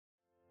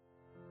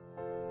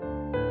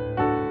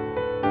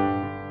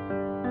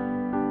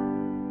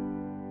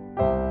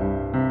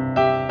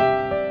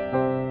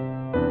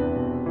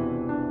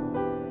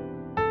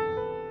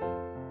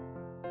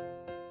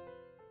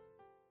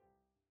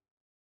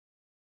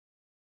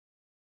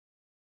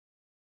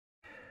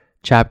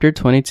Chapter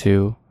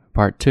 22,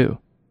 Part 2.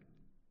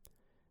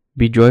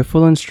 Be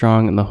joyful and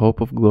strong in the hope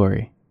of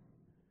glory.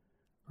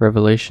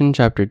 Revelation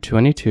chapter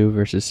 22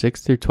 verses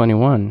 6 through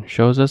 21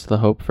 shows us the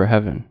hope for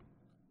heaven.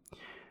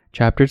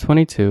 Chapter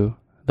 22,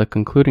 the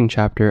concluding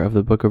chapter of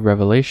the book of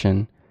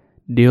Revelation,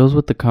 deals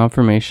with the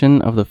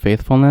confirmation of the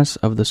faithfulness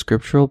of the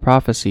scriptural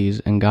prophecies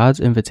and God's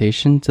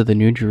invitation to the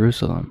New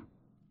Jerusalem.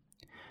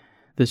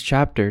 This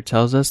chapter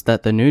tells us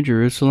that the New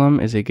Jerusalem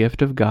is a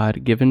gift of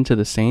God given to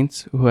the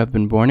saints who have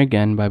been born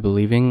again by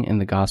believing in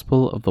the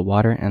gospel of the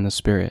water and the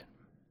Spirit.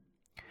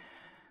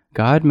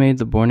 God made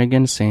the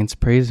born-again saints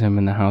praise Him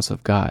in the house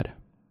of God.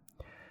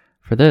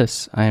 For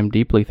this, I am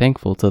deeply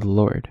thankful to the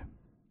Lord.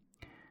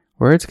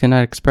 Words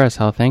cannot express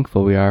how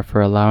thankful we are for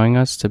allowing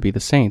us to be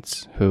the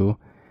saints who,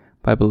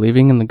 by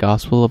believing in the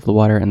gospel of the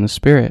water and the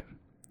Spirit,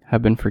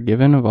 have been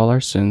forgiven of all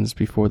our sins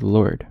before the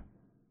Lord.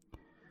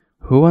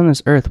 Who on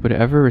this earth would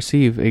ever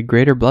receive a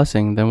greater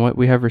blessing than what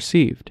we have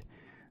received?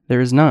 There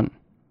is none.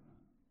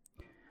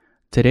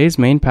 Today's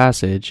main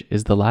passage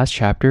is the last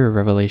chapter of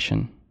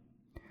Revelation.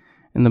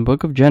 In the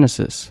book of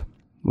Genesis,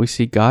 we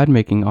see God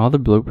making all the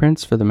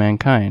blueprints for the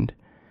mankind,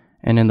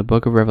 and in the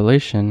book of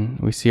Revelation,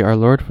 we see our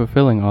Lord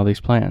fulfilling all these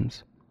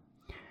plans.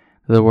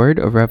 The word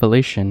of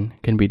revelation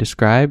can be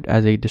described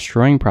as a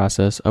destroying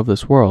process of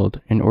this world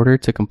in order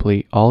to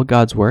complete all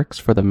God's works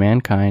for the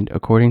mankind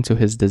according to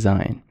His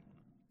design.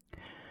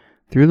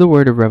 Through the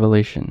word of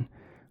revelation,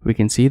 we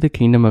can see the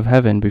kingdom of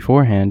heaven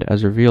beforehand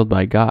as revealed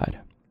by God.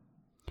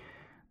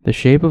 The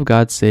shape of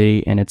God's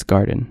city and its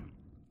garden.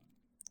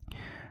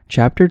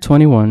 Chapter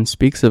 21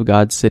 speaks of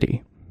God's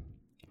city.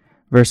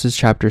 Verses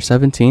chapter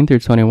 17 through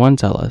 21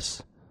 tell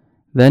us,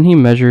 Then he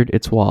measured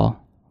its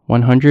wall,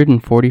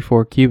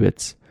 144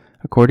 cubits,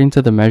 according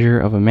to the measure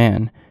of a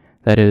man,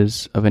 that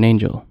is, of an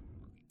angel.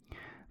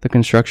 The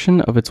construction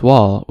of its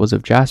wall was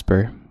of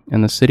jasper,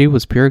 and the city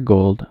was pure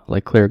gold,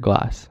 like clear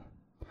glass.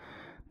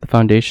 The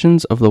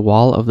foundations of the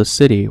wall of the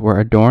city were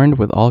adorned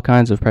with all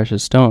kinds of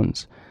precious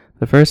stones.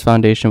 The first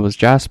foundation was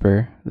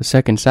jasper, the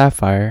second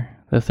sapphire,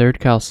 the third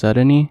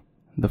chalcedony,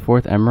 the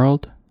fourth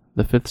emerald,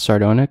 the fifth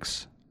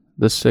sardonyx,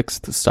 the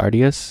sixth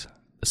sardius,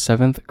 the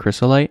seventh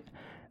chrysolite,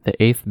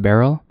 the eighth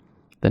beryl,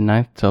 the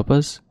ninth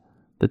topaz,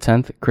 the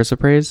 10th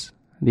chrysoprase,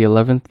 the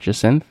 11th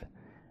jacinth,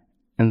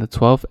 and the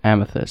 12th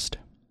amethyst.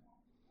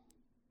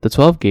 The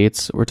 12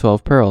 gates were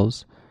 12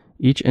 pearls.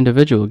 Each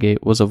individual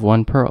gate was of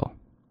 1 pearl.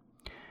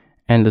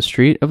 And the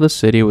street of the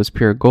city was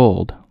pure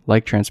gold,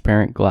 like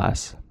transparent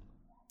glass.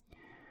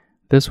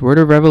 This word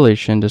of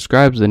revelation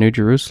describes the New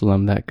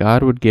Jerusalem that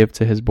God would give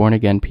to His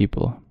born-again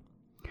people.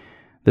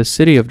 The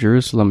city of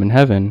Jerusalem in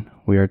heaven,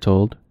 we are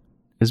told,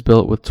 is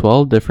built with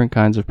 12 different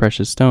kinds of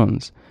precious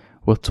stones,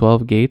 with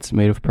 12 gates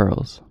made of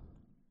pearls.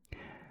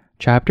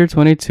 Chapter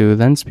 22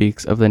 then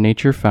speaks of the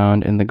nature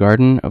found in the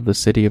garden of the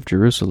city of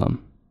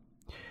Jerusalem.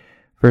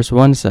 Verse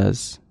 1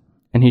 says,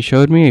 And he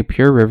showed me a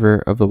pure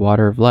river of the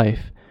water of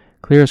life,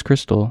 clear as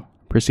crystal,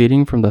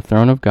 proceeding from the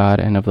throne of God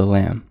and of the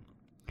Lamb.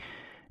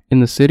 In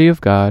the city of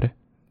God,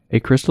 a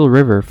crystal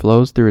river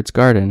flows through its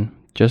garden,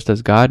 just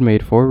as God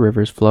made 4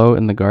 rivers flow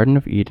in the Garden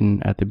of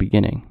Eden at the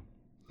beginning.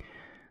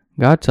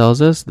 God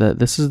tells us that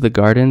this is the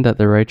garden that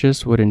the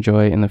righteous would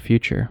enjoy in the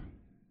future.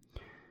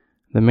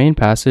 The main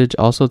passage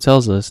also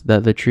tells us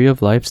that the tree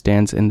of life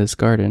stands in this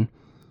garden,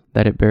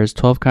 that it bears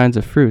 12 kinds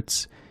of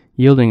fruits,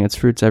 yielding its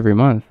fruits every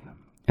month,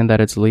 and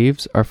that its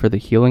leaves are for the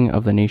healing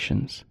of the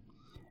nations.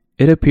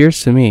 It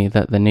appears to me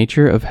that the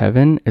nature of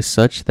heaven is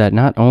such that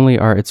not only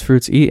are its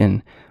fruits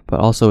eaten, but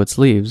also its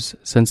leaves,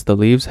 since the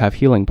leaves have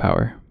healing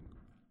power.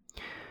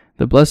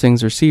 The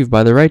blessings received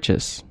by the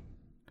righteous.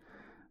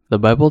 The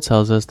Bible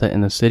tells us that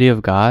in the city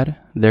of God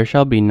there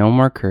shall be no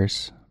more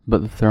curse,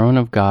 but the throne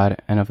of God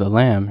and of the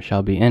Lamb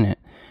shall be in it,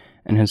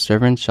 and His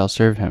servants shall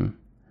serve Him.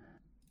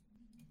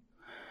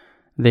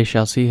 They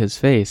shall see His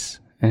face,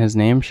 and His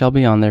name shall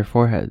be on their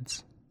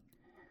foreheads.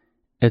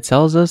 It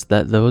tells us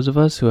that those of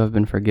us who have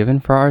been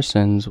forgiven for our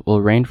sins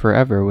will reign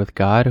forever with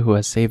God who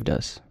has saved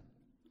us.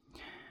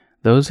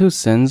 Those whose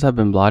sins have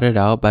been blotted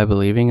out by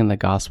believing in the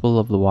gospel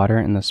of the water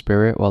and the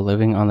Spirit while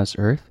living on this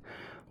earth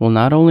will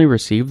not only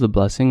receive the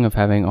blessing of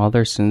having all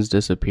their sins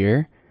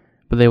disappear,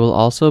 but they will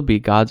also be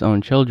God's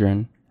own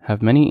children,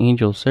 have many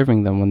angels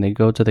serving them when they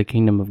go to the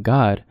kingdom of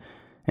God,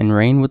 and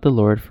reign with the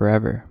Lord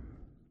forever.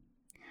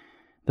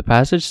 The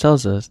passage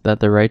tells us that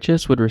the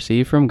righteous would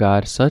receive from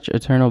God such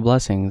eternal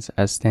blessings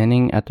as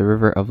standing at the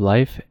river of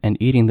life and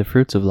eating the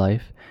fruits of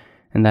life,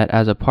 and that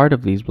as a part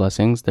of these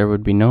blessings there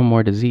would be no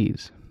more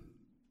disease.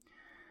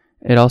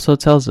 It also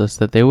tells us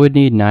that they would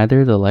need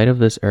neither the light of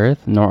this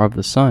earth nor of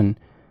the sun,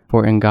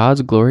 for in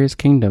God's glorious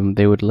kingdom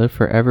they would live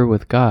forever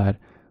with God,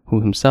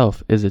 who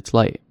Himself is its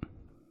light.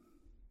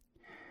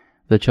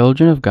 The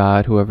children of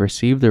God who have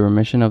received the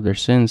remission of their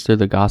sins through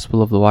the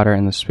gospel of the water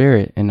and the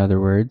Spirit, in other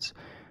words,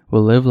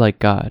 will live like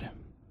God.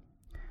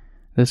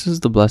 This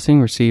is the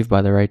blessing received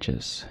by the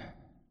righteous.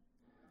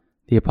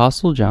 The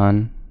Apostle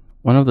John,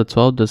 one of the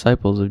 12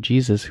 disciples of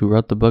Jesus who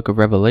wrote the book of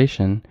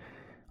Revelation,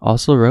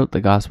 also wrote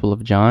the Gospel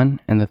of John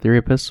and the 3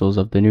 epistles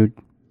of the New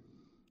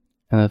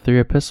and the 3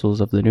 epistles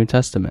of the New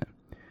Testament,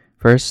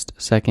 1st,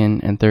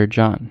 2nd, and 3rd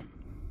John.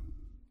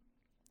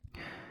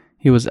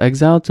 He was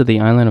exiled to the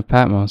island of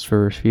Patmos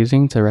for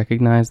refusing to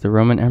recognize the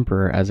Roman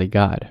emperor as a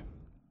god.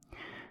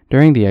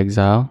 During the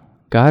exile,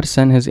 God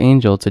sent his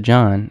angel to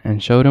John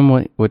and showed him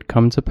what would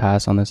come to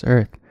pass on this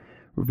earth,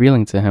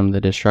 revealing to him the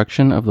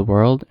destruction of the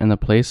world and the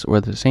place where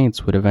the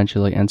saints would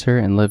eventually enter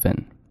and live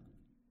in.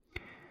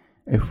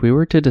 If we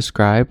were to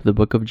describe the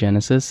book of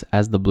Genesis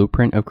as the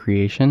blueprint of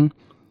creation,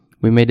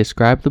 we may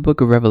describe the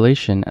book of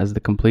Revelation as the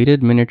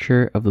completed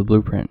miniature of the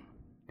blueprint.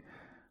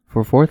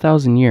 For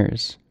 4,000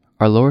 years,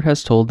 our Lord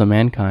has told the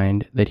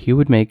mankind that he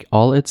would make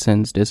all its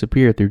sins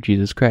disappear through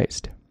Jesus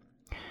Christ.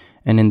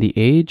 And in the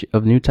age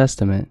of New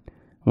Testament,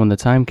 when the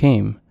time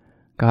came,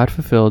 God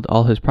fulfilled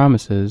all his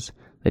promises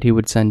that he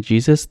would send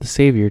Jesus the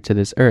Savior to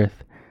this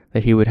earth,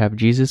 that he would have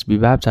Jesus be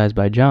baptized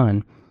by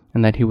John,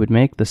 and that he would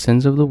make the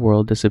sins of the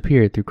world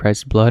disappear through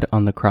Christ's blood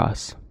on the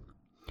cross.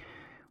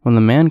 When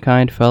the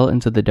mankind fell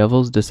into the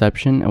devil's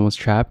deception and was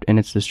trapped in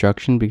its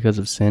destruction because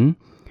of sin,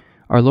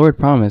 our Lord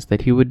promised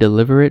that he would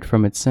deliver it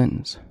from its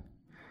sins.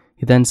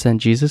 He then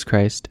sent Jesus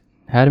Christ,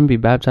 had him be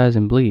baptized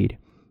and bleed,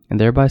 and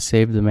thereby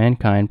saved the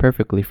mankind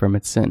perfectly from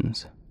its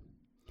sins.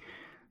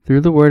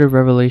 Through the word of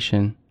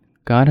Revelation,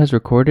 God has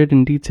recorded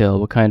in detail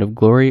what kind of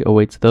glory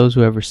awaits those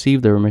who have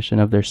received the remission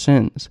of their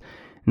sins,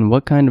 and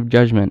what kind of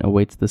judgment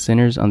awaits the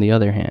sinners on the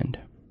other hand.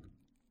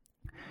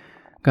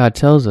 God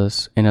tells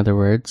us, in other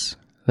words,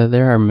 that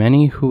there are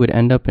many who would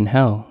end up in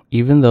hell,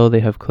 even though they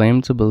have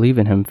claimed to believe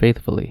in him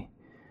faithfully.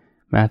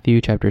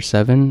 Matthew chapter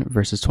 7,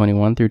 verses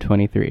 21 through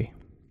 23.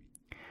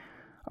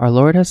 Our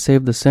Lord has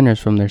saved the sinners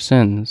from their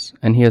sins,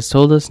 and he has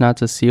told us not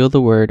to seal the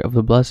word of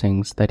the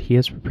blessings that he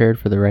has prepared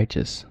for the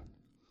righteous.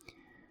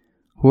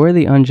 Who are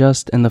the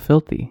unjust and the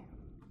filthy?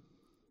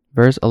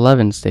 Verse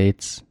 11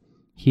 states,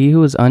 "He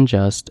who is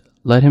unjust,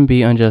 let him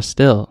be unjust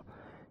still.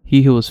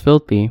 He who is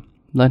filthy,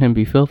 let him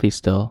be filthy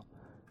still.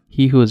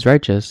 He who is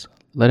righteous,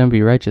 let him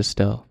be righteous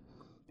still.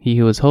 He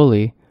who is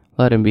holy,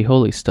 let him be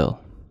holy still."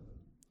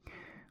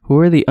 Who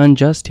are the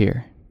unjust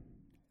here?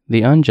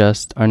 The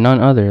unjust are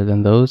none other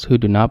than those who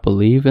do not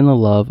believe in the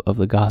love of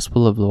the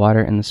gospel of the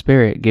water and the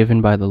Spirit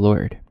given by the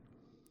Lord.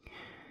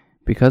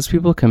 Because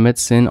people commit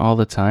sin all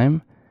the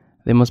time,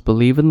 they must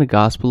believe in the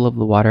gospel of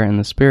the water and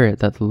the Spirit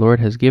that the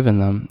Lord has given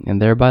them,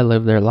 and thereby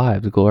live their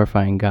lives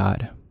glorifying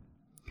God.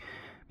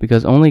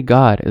 Because only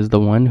God is the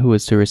one who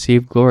is to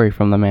receive glory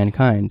from the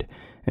mankind,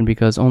 and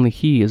because only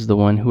he is the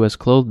one who has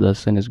clothed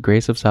us in his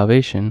grace of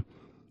salvation,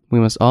 we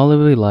must all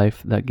live a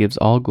life that gives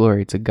all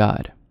glory to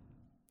God.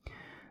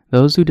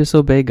 Those who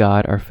disobey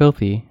God are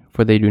filthy,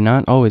 for they do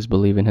not always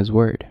believe in his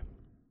word.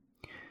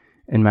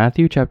 In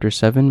Matthew chapter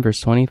 7, verse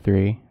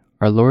 23,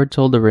 our Lord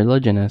told the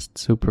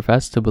religionists who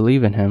professed to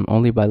believe in him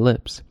only by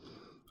lips,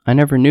 "I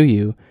never knew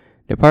you.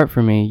 Depart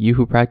from me, you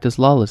who practice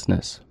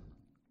lawlessness."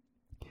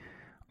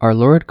 Our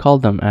Lord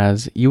called them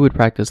as, "You would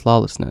practice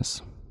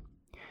lawlessness."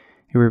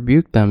 He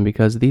rebuked them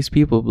because these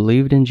people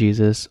believed in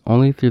Jesus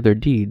only through their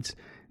deeds,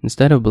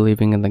 instead of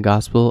believing in the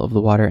gospel of the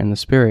water and the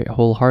Spirit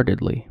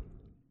wholeheartedly.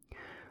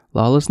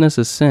 Lawlessness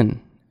is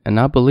sin, and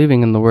not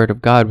believing in the word of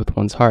God with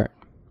one's heart.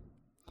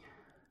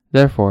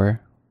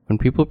 Therefore, when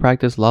people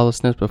practice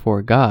lawlessness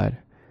before God,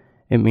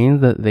 it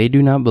means that they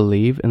do not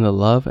believe in the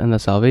love and the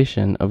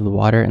salvation of the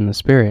water and the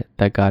Spirit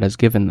that God has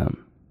given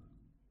them.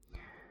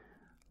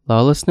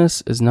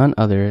 Lawlessness is none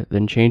other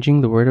than changing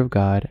the word of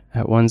God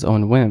at one's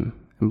own whim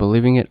and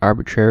believing it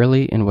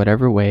arbitrarily in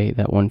whatever way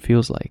that one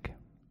feels like.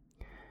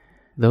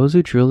 Those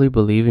who truly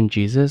believe in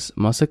Jesus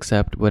must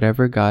accept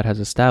whatever God has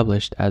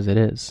established as it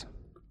is.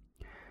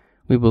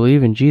 We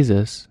believe in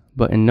Jesus,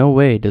 but in no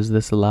way does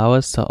this allow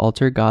us to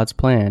alter God's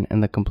plan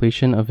and the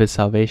completion of his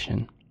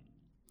salvation.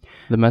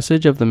 The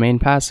message of the main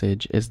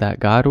passage is that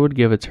God would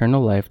give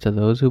eternal life to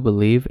those who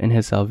believe in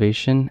his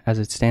salvation as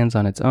it stands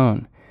on its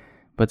own,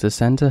 but to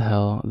send to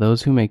hell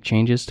those who make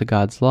changes to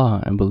God's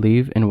law and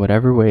believe in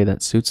whatever way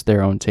that suits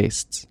their own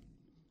tastes.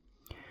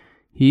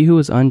 He who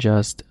is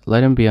unjust,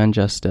 let him be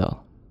unjust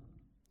still.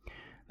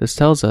 This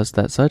tells us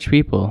that such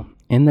people,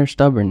 in their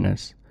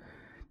stubbornness,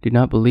 do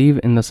not believe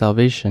in the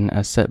salvation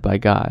as set by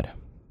God.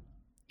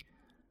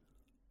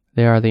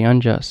 They are the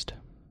unjust,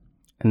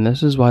 and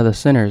this is why the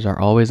sinners are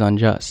always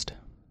unjust.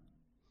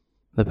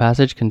 The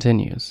passage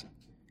continues,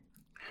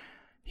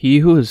 "He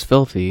who is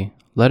filthy,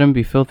 let him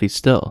be filthy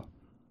still."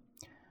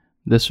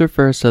 This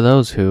refers to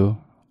those who,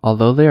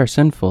 although they are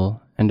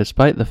sinful, and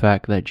despite the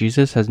fact that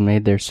Jesus has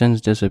made their sins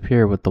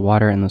disappear with the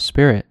water and the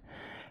Spirit,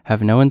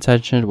 have no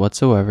intention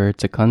whatsoever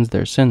to cleanse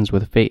their sins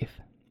with faith.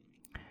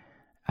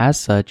 As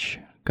such,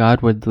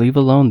 God would leave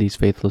alone these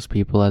faithless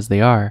people as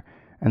they are,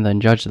 and then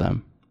judge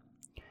them.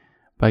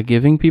 By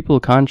giving people a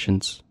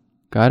conscience,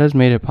 God has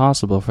made it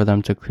possible for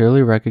them to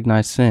clearly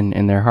recognize sin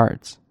in their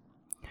hearts.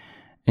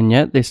 And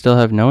yet they still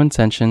have no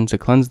intention to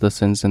cleanse the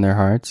sins in their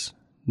hearts,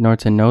 nor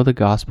to know the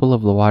gospel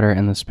of the water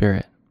and the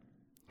Spirit.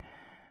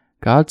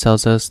 God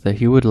tells us that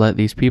he would let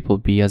these people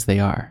be as they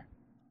are.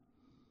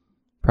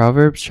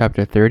 Proverbs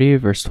chapter 30,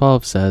 verse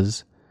 12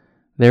 says,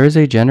 "There is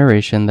a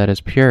generation that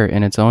is pure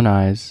in its own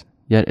eyes,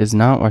 yet is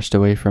not washed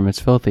away from its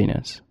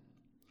filthiness.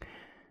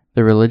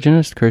 The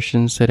religionist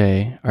Christians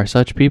today are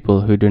such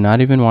people who do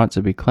not even want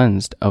to be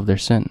cleansed of their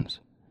sins.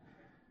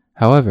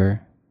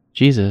 However,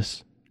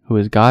 Jesus, who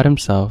is God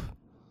himself,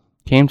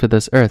 came to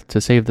this earth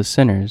to save the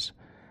sinners,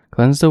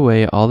 cleansed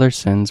away all their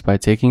sins by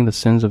taking the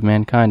sins of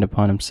mankind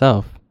upon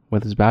himself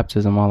with his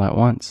baptism all at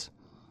once,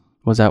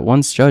 was at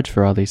once judged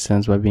for all these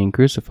sins by being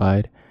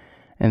crucified,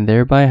 and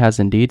thereby has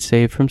indeed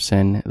saved from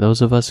sin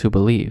those of us who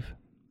believe.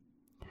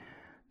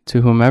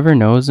 To whomever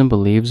knows and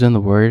believes in the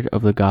word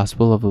of the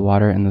gospel of the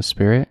water and the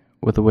Spirit,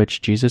 with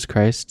which Jesus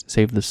Christ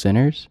saved the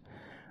sinners,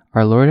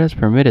 our Lord has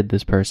permitted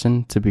this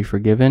person to be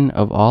forgiven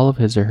of all of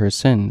his or her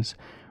sins,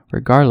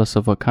 regardless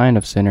of what kind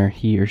of sinner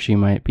he or she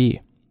might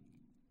be.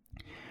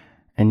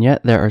 And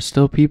yet there are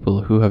still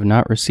people who have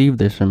not received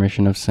this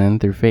remission of sin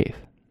through faith.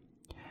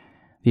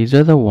 These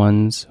are the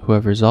ones who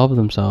have resolved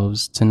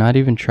themselves to not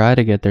even try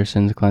to get their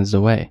sins cleansed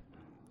away.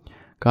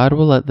 God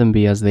will let them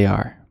be as they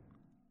are.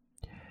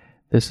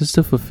 This is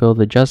to fulfill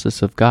the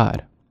justice of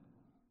God.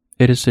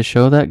 It is to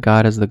show that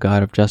God is the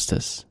God of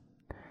justice.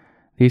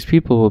 These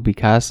people will be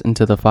cast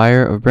into the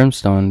fire of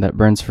brimstone that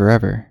burns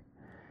forever.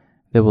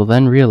 They will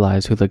then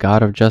realize who the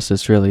God of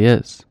justice really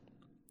is.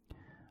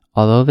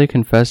 Although they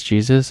confess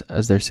Jesus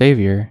as their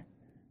Savior,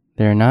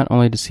 they are not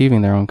only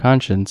deceiving their own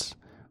conscience,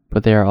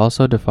 but they are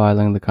also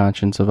defiling the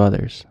conscience of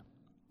others.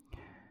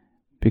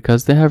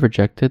 Because they have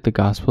rejected the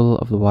gospel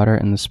of the water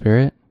and the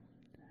Spirit,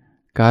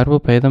 God will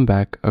pay them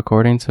back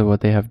according to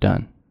what they have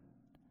done.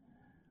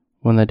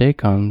 When the day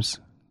comes,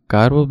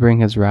 God will bring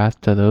his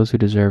wrath to those who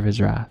deserve his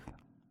wrath.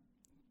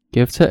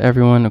 Give to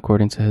everyone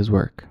according to his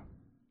work.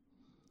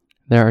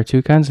 There are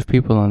two kinds of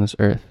people on this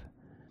earth,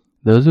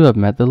 those who have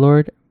met the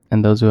Lord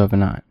and those who have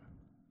not.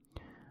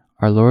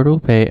 Our Lord will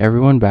pay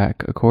everyone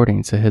back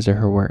according to his or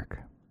her work.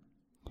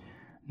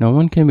 No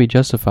one can be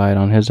justified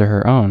on his or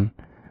her own,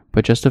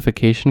 but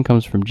justification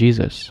comes from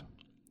Jesus.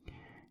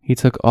 He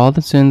took all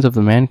the sins of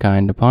the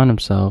mankind upon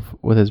himself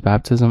with his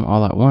baptism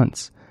all at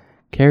once,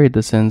 carried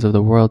the sins of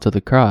the world to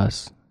the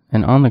cross,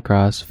 and on the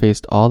cross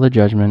faced all the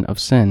judgment of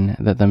sin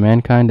that the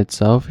mankind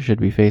itself should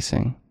be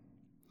facing.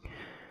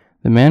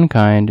 The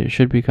mankind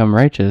should become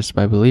righteous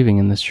by believing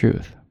in this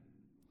truth.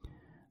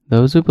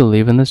 Those who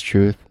believe in this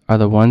truth are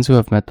the ones who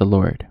have met the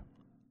Lord.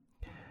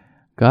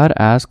 God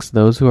asks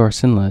those who are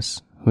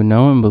sinless, who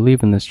know and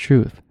believe in this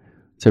truth,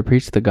 to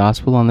preach the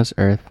gospel on this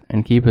earth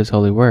and keep his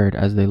holy word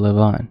as they live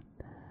on.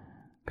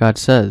 God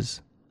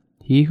says,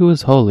 "He who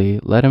is holy,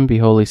 let him be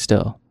holy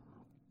still."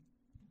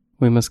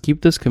 We must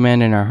keep this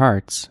command in our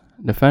hearts,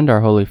 defend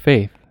our holy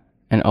faith,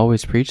 and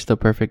always preach the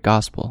perfect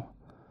gospel.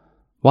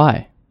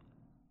 Why?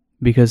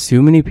 Because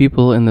too many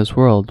people in this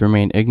world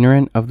remain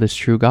ignorant of this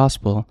true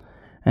gospel,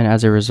 and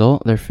as a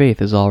result their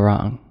faith is all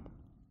wrong.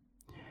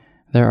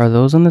 There are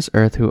those on this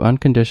earth who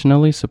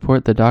unconditionally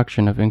support the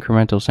doctrine of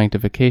incremental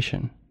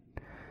sanctification.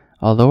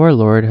 Although our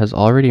Lord has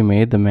already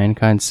made the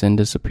mankind's sin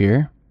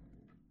disappear,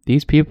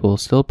 these people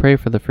still pray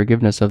for the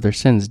forgiveness of their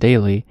sins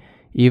daily,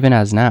 even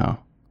as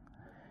now.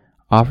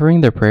 Offering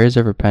their prayers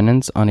of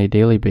repentance on a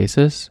daily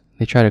basis,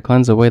 they try to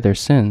cleanse away their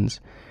sins,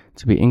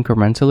 to be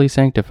incrementally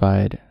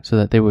sanctified, so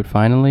that they would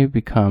finally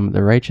become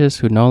the righteous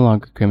who no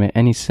longer commit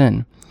any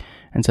sin,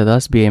 and to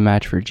thus be a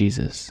match for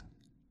Jesus.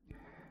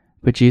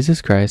 But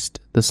Jesus Christ,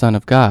 the Son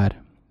of God,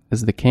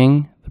 is the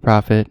King, the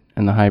Prophet,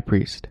 and the High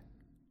Priest.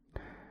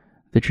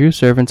 The true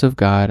servants of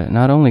God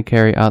not only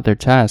carry out their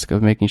task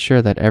of making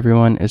sure that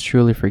everyone is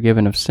truly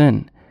forgiven of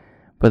sin,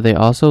 but they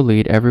also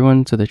lead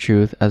everyone to the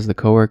truth as the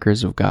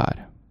co-workers of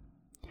God.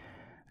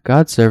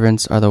 God's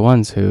servants are the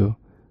ones who,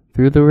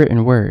 through the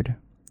written word,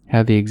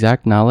 have the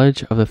exact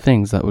knowledge of the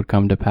things that would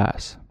come to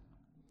pass.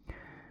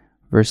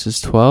 Verses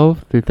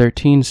 12 through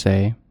 13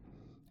 say,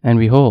 "And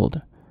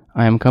behold,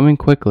 I am coming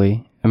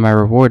quickly, and my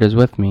reward is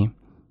with me,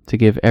 to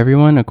give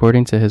everyone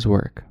according to his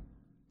work.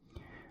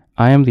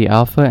 I am the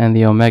Alpha and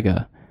the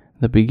Omega,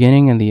 the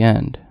beginning and the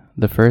end,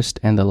 the first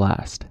and the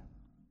last."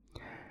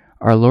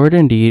 Our Lord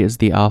indeed is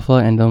the Alpha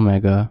and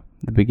Omega,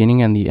 the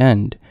beginning and the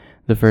end,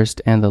 the first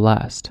and the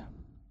last.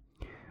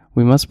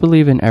 We must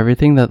believe in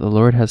everything that the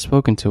Lord has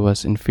spoken to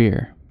us in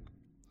fear.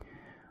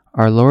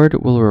 Our Lord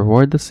will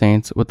reward the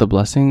saints with the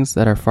blessings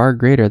that are far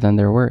greater than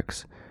their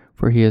works,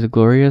 for he is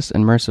glorious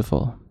and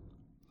merciful.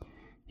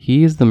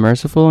 He is the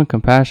merciful and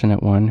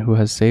compassionate one who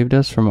has saved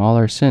us from all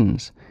our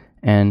sins,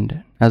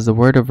 and, as the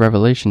word of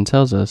Revelation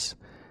tells us,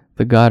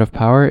 the God of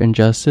power and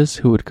justice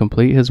who would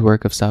complete his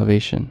work of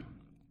salvation.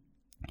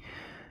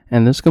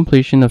 And this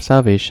completion of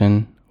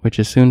salvation, which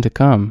is soon to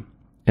come,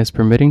 is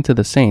permitting to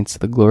the saints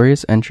the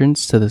glorious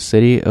entrance to the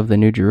city of the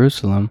New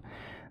Jerusalem,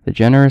 the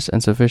generous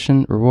and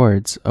sufficient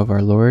rewards of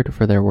our Lord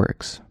for their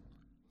works.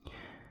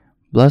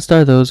 Blessed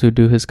are those who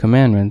do his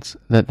commandments,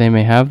 that they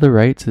may have the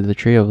right to the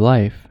tree of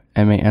life,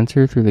 and may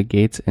enter through the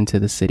gates into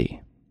the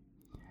city.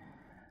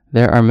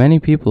 There are many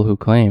people who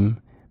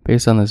claim,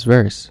 based on this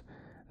verse,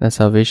 that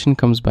salvation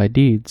comes by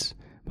deeds,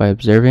 by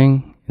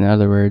observing, in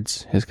other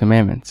words, his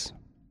commandments.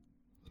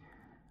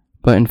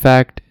 But in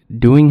fact,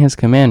 doing his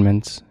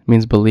commandments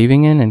means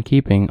believing in and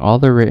keeping all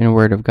the written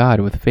word of God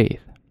with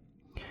faith.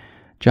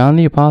 John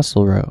the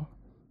Apostle wrote,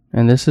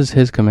 "And this is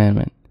his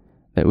commandment,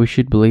 that we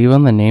should believe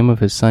on the name of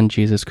his Son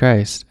Jesus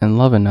Christ, and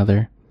love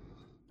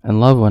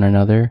one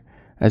another,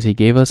 as he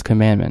gave us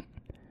commandment."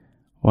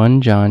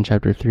 1 John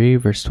chapter 3,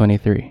 verse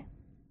 23.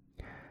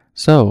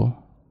 So,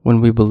 when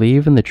we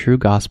believe in the true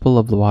gospel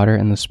of the water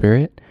and the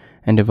Spirit,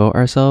 and devote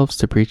ourselves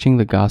to preaching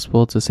the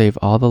gospel to save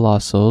all the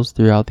lost souls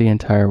throughout the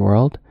entire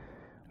world,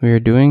 we are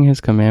doing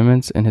his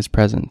commandments in his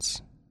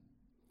presence.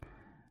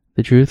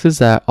 The truth is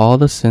that all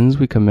the sins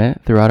we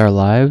commit throughout our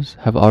lives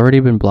have already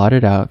been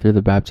blotted out through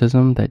the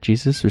baptism that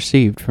Jesus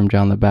received from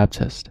John the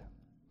Baptist.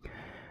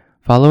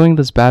 Following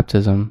this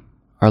baptism,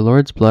 our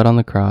Lord's blood on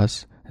the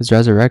cross, his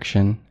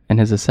resurrection, and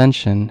his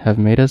ascension have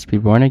made us be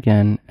born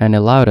again and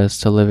allowed us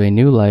to live a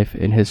new life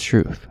in his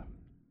truth.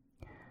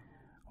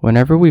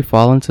 Whenever we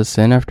fall into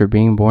sin after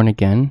being born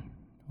again,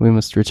 we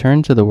must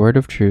return to the word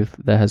of truth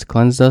that has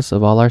cleansed us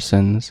of all our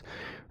sins,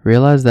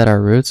 realize that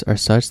our roots are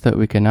such that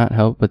we cannot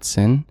help but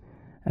sin,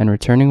 and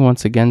returning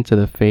once again to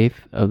the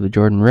faith of the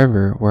Jordan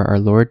River where our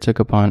Lord took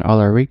upon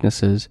all our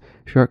weaknesses,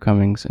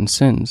 shortcomings, and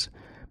sins,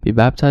 be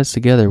baptized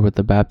together with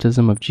the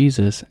baptism of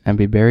Jesus, and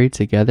be buried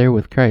together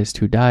with Christ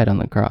who died on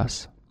the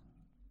cross.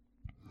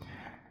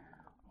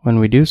 When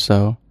we do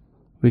so,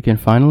 we can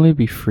finally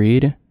be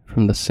freed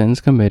from the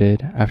sins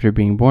committed after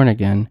being born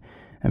again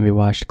and be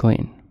washed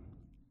clean.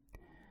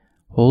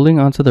 Holding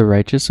on to the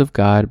righteousness of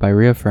God by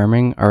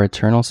reaffirming our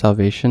eternal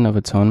salvation of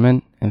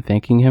atonement and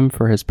thanking him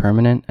for his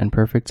permanent and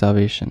perfect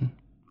salvation.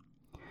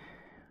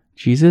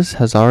 Jesus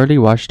has already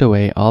washed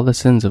away all the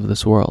sins of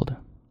this world.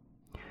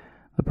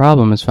 The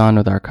problem is found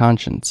with our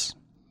conscience.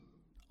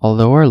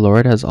 Although our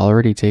Lord has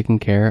already taken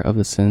care of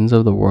the sins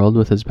of the world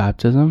with his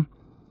baptism,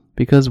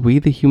 because we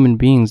the human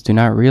beings do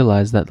not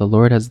realize that the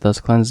Lord has thus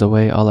cleansed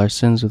away all our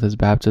sins with his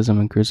baptism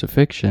and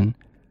crucifixion,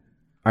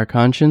 our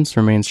conscience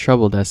remains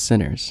troubled as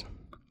sinners.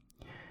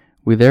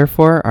 We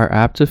therefore are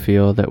apt to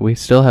feel that we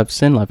still have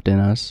sin left in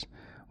us,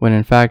 when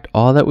in fact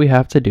all that we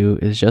have to do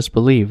is just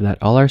believe that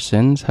all our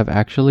sins have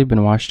actually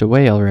been washed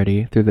away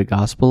already through the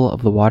gospel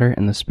of the water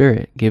and the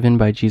Spirit given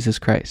by Jesus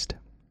Christ.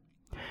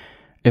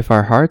 If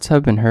our hearts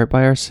have been hurt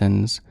by our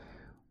sins,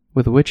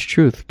 with which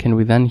truth can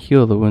we then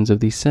heal the wounds of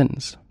these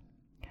sins?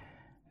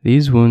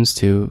 These wounds,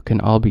 too,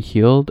 can all be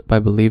healed by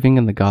believing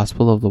in the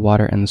gospel of the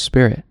water and the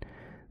Spirit,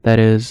 that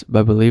is,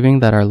 by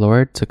believing that our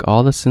Lord took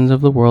all the sins of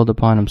the world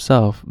upon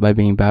himself by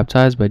being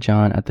baptized by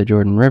John at the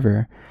Jordan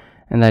River,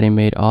 and that he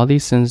made all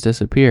these sins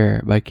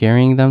disappear by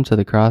carrying them to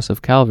the cross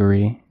of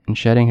Calvary and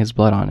shedding his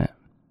blood on it.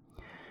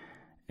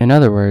 In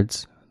other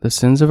words, the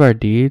sins of our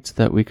deeds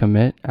that we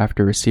commit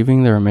after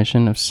receiving the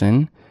remission of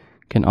sin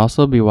can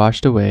also be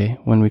washed away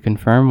when we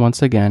confirm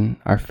once again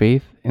our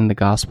faith in the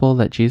gospel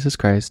that Jesus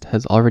Christ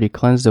has already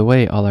cleansed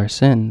away all our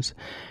sins,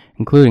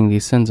 including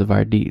these sins of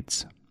our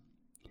deeds.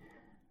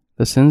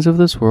 The sins of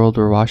this world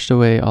were washed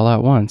away all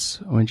at once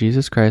when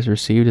Jesus Christ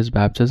received his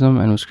baptism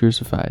and was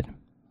crucified.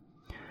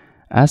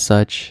 As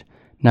such,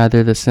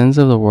 neither the sins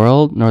of the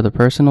world nor the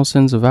personal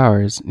sins of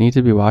ours need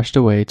to be washed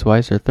away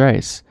twice or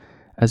thrice,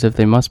 as if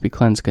they must be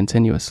cleansed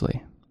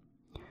continuously.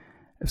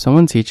 If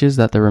someone teaches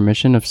that the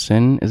remission of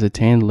sin is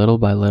attained little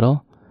by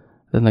little,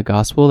 then the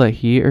gospel that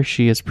he or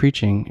she is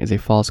preaching is a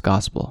false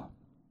gospel.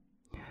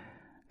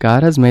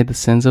 God has made the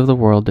sins of the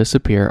world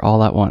disappear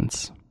all at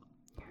once.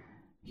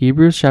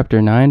 Hebrews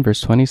chapter 9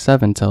 verse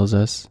 27 tells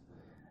us,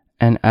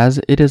 "And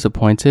as it is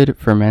appointed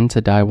for men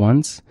to die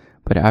once,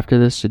 but after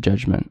this the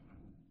judgment."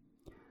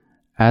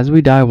 As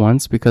we die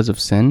once because of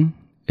sin,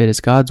 it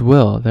is God's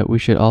will that we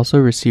should also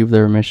receive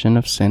the remission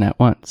of sin at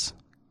once.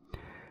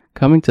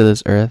 Coming to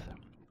this earth,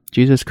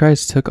 Jesus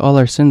Christ took all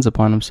our sins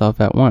upon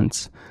himself at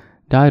once,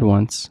 died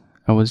once,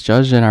 and was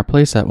judged in our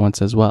place at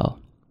once as well.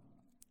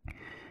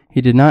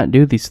 He did not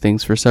do these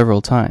things for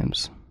several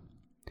times.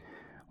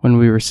 When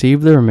we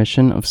receive the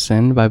remission of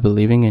sin by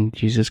believing in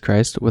Jesus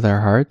Christ with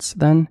our hearts,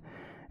 then,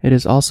 it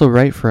is also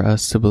right for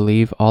us to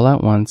believe all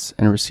at once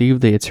and receive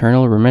the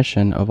eternal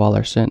remission of all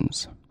our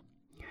sins.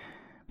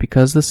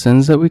 Because the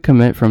sins that we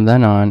commit from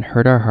then on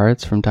hurt our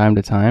hearts from time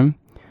to time,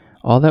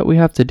 all that we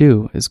have to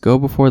do is go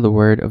before the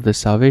word of this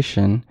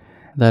salvation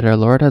that our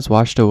Lord has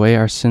washed away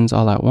our sins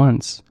all at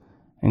once,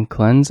 and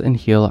cleanse and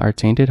heal our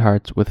tainted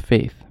hearts with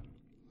faith.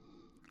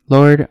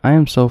 Lord, I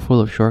am so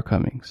full of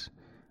shortcomings.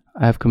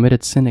 I have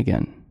committed sin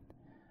again.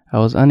 I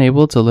was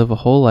unable to live a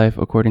whole life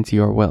according to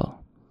your will.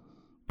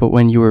 But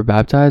when you were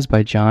baptized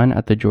by John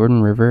at the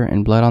Jordan River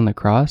and bled on the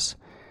cross,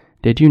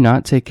 did you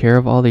not take care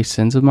of all these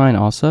sins of mine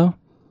also?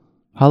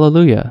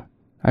 Hallelujah!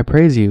 I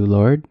praise you,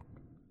 Lord.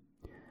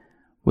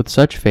 With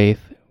such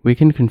faith, we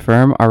can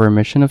confirm our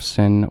remission of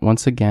sin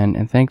once again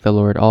and thank the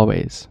Lord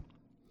always.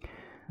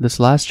 This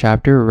last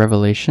chapter of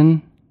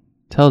Revelation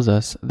tells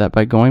us that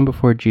by going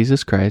before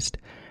Jesus Christ,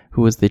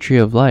 who is the tree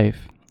of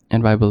life,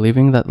 and by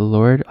believing that the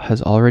Lord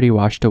has already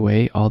washed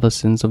away all the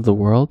sins of the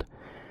world,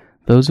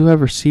 those who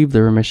have received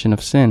the remission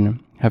of sin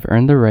have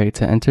earned the right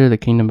to enter the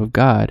kingdom of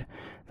God,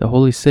 the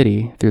holy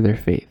city, through their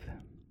faith.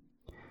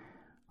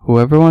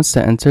 Whoever wants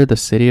to enter the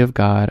city of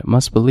God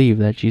must believe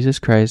that Jesus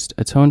Christ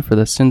atoned for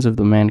the sins of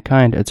the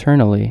mankind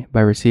eternally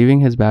by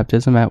receiving his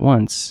baptism at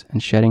once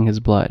and shedding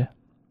his blood.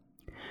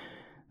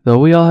 Though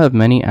we all have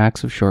many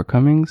acts of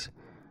shortcomings,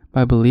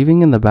 by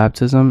believing in the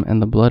baptism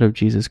and the blood of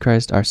Jesus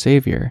Christ our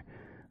Savior,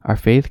 our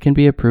faith can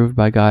be approved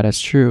by God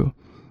as true,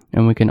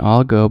 and we can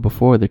all go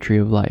before the tree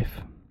of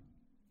life.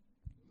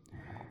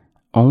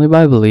 Only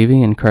by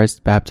believing in Christ's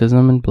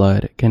baptism and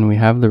blood can we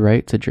have the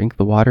right to drink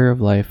the water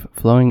of life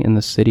flowing in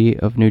the city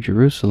of New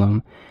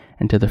Jerusalem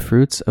and to the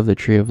fruits of the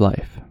tree of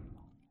life.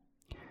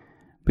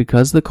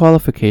 Because the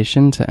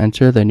qualification to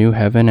enter the new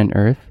heaven and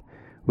earth,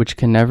 which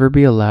can never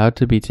be allowed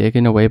to be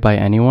taken away by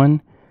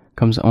anyone,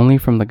 comes only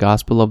from the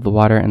gospel of the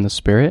water and the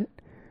Spirit,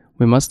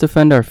 we must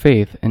defend our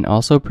faith and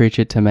also preach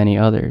it to many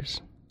others.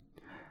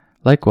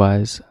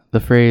 Likewise, the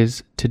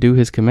phrase, "to do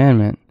his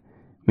commandment,"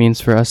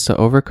 means for us to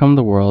overcome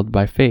the world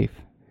by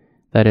faith,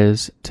 that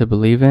is, to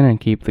believe in and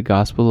keep the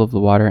gospel of the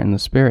water and the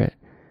Spirit,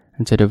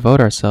 and to devote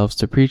ourselves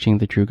to preaching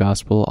the true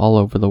gospel all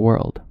over the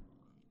world.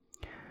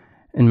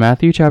 In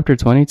Matthew chapter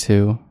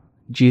 22,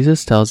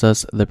 Jesus tells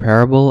us the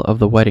parable of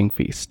the wedding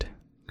feast.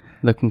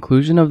 The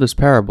conclusion of this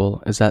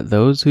parable is that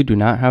those who do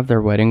not have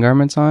their wedding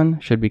garments on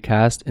should be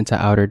cast into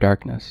outer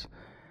darkness.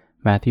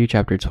 Matthew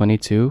chapter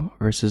 22,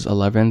 verses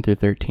 11 through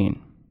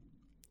 13.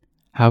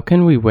 How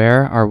can we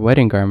wear our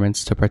wedding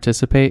garments to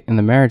participate in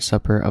the marriage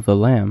supper of the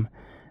Lamb,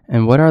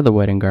 and what are the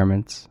wedding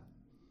garments?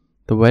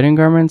 The wedding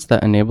garments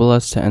that enable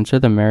us to enter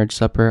the marriage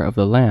supper of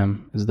the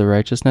Lamb is the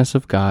righteousness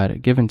of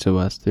God given to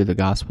us through the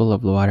gospel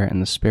of the water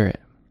and the Spirit.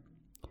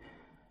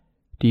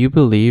 Do you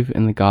believe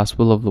in the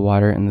gospel of the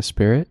water and the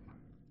Spirit?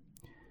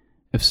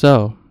 If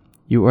so,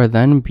 you are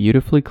then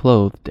beautifully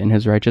clothed in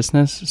his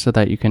righteousness so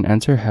that you can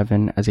enter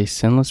heaven as a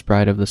sinless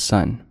bride of the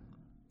Son.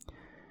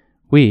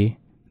 We,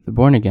 the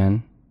born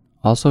again,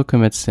 also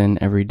commit sin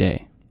every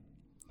day.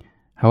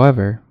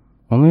 However,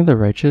 only the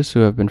righteous who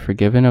have been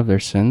forgiven of their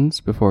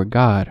sins before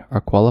God are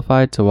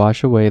qualified to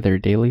wash away their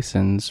daily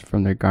sins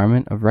from their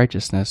garment of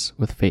righteousness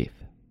with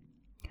faith.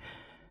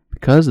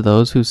 Because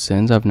those whose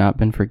sins have not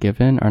been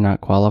forgiven are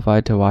not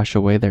qualified to wash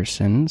away their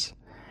sins,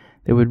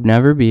 they would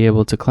never be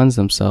able to cleanse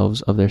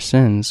themselves of their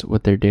sins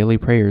with their daily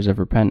prayers of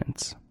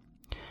repentance.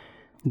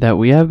 That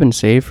we have been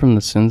saved from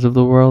the sins of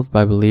the world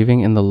by believing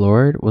in the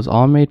Lord was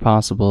all made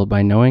possible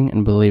by knowing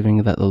and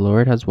believing that the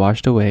Lord has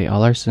washed away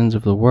all our sins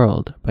of the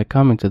world by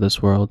coming to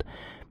this world,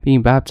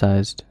 being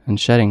baptized, and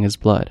shedding his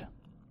blood.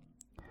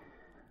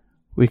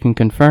 We can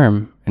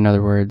confirm, in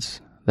other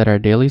words, that our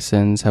daily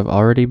sins have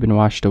already been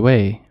washed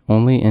away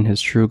only in his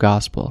true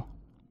gospel.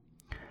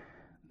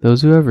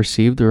 Those who have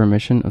received the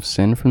remission of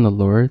sin from the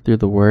Lord through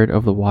the word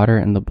of the water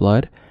and the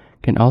blood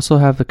can also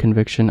have the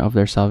conviction of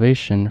their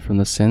salvation from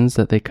the sins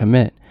that they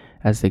commit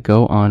as they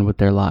go on with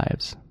their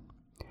lives.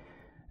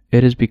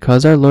 It is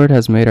because our Lord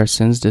has made our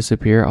sins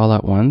disappear all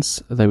at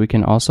once that we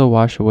can also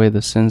wash away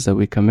the sins that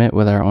we commit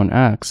with our own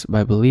acts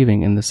by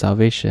believing in the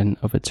salvation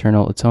of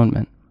eternal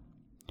atonement.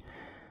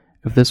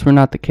 If this were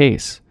not the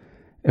case,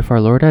 if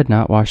our Lord had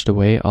not washed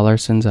away all our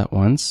sins at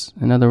once,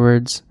 in other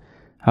words,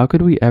 how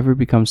could we ever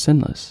become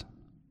sinless?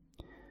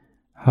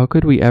 How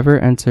could we ever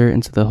enter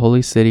into the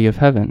holy city of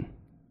heaven?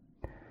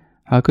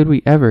 How could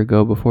we ever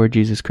go before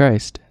Jesus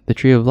Christ, the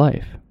tree of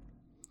life?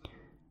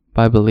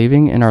 By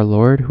believing in our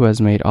Lord who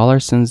has made all our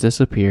sins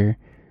disappear,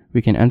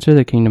 we can enter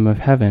the kingdom of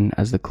heaven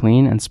as the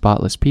clean and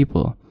spotless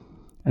people,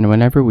 and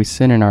whenever we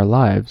sin in our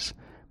lives,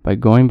 by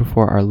going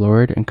before our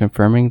Lord and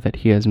confirming that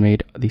he has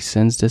made these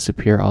sins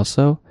disappear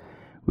also,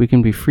 we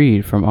can be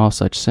freed from all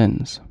such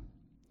sins.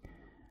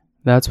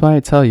 That's why I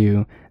tell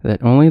you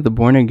that only the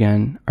born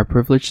again are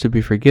privileged to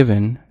be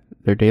forgiven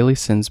their daily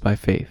sins by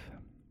faith.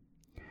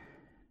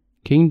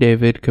 King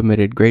David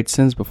committed great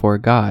sins before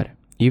God,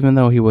 even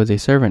though he was a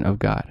servant of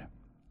God.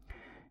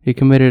 He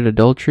committed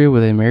adultery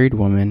with a married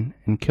woman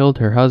and killed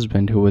her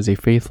husband who was a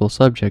faithful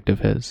subject of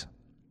his.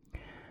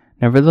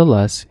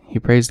 Nevertheless, he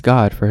praised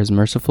God for his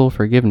merciful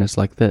forgiveness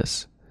like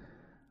this: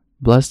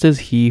 "Blessed is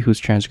he whose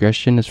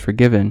transgression is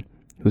forgiven,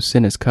 whose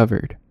sin is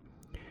covered.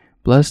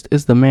 Blessed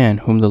is the man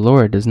whom the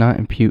Lord does not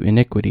impute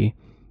iniquity,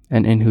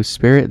 and in whose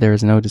spirit there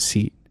is no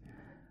deceit."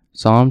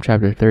 Psalm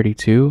chapter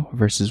 32,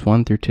 verses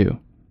 1 through 2.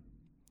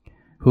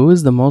 Who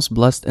is the most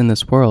blessed in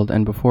this world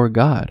and before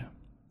God?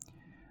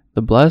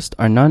 The blessed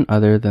are none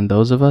other than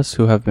those of us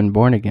who have been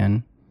born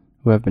again,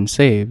 who have been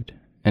saved,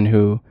 and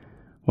who,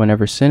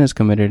 whenever sin is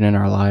committed in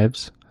our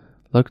lives,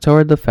 look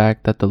toward the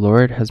fact that the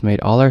Lord has made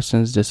all our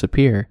sins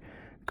disappear,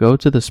 go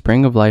to the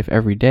spring of life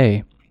every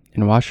day,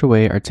 and wash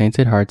away our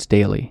tainted hearts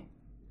daily.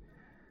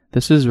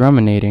 This is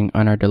ruminating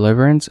on our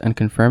deliverance and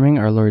confirming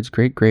our Lord's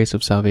great grace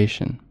of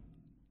salvation.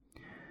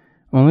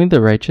 Only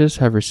the righteous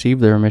have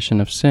received the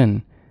remission of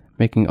sin,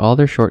 making all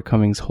their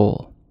shortcomings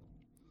whole.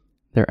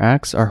 Their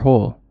acts are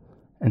whole,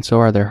 and so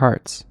are their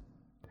hearts.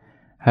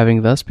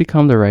 Having thus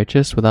become the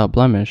righteous without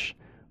blemish,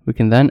 we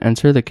can then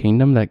enter the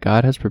kingdom that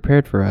God has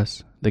prepared for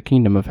us, the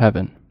kingdom of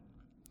heaven.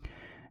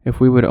 If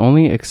we would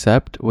only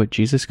accept what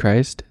Jesus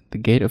Christ, the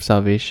gate of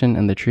salvation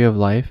and the tree of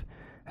life,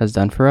 has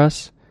done for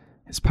us,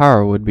 his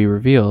power would be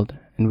revealed,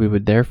 and we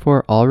would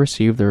therefore all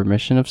receive the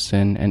remission of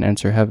sin and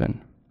enter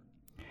heaven.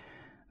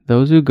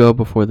 Those who go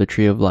before the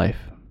tree of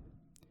life.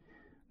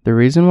 The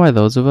reason why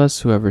those of us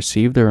who have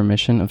received the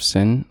remission of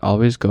sin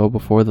always go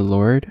before the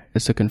Lord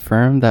is to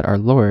confirm that our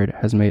Lord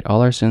has made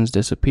all our sins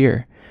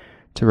disappear,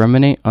 to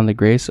ruminate on the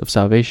grace of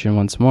salvation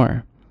once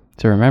more,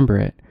 to remember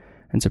it,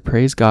 and to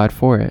praise God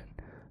for it,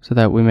 so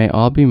that we may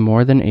all be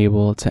more than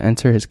able to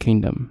enter his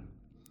kingdom.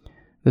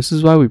 This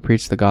is why we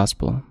preach the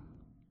gospel.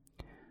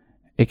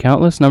 A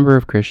countless number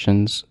of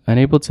Christians,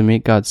 unable to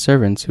meet God's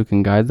servants who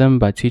can guide them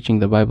by teaching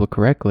the Bible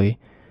correctly,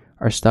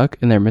 are stuck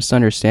in their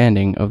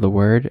misunderstanding of the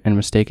word and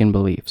mistaken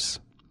beliefs.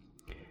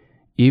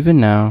 Even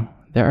now,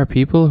 there are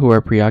people who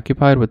are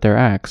preoccupied with their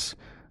acts,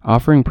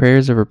 offering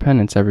prayers of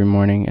repentance every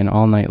morning and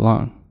all night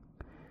long.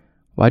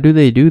 Why do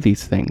they do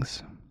these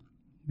things?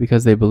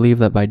 Because they believe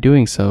that by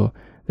doing so,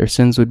 their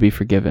sins would be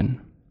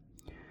forgiven.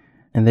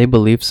 And they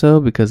believe so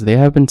because they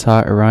have been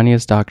taught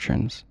erroneous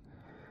doctrines.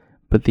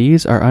 But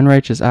these are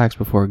unrighteous acts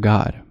before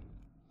God.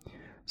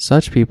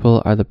 Such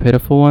people are the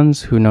pitiful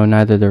ones who know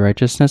neither the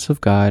righteousness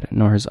of God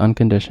nor his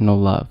unconditional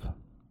love.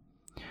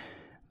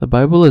 The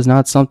Bible is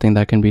not something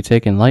that can be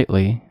taken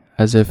lightly,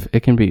 as if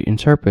it can be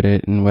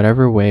interpreted in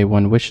whatever way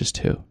one wishes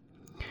to.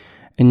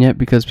 And yet,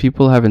 because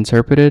people have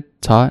interpreted,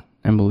 taught,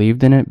 and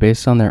believed in it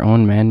based on their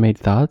own man-made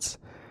thoughts,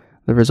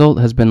 the result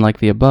has been like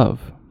the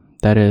above,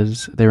 that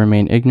is, they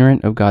remain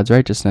ignorant of God's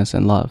righteousness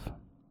and love.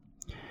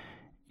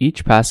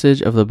 Each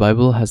passage of the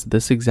Bible has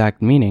this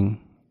exact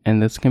meaning,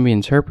 and this can be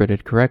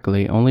interpreted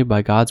correctly only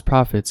by God's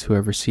prophets who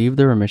have received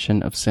the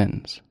remission of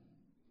sins.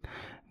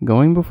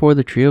 Going before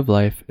the tree of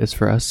life is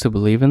for us to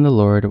believe in the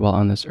Lord while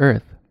on this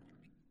earth,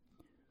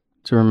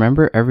 to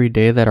remember every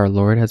day that our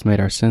Lord has made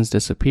our sins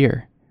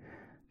disappear,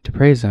 to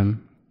praise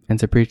him, and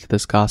to preach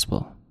this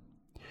gospel.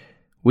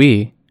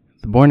 We,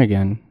 the born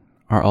again,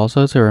 are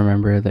also to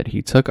remember that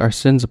he took our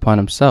sins upon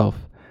himself,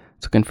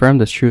 to confirm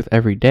this truth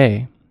every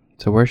day,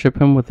 to worship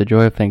him with the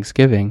joy of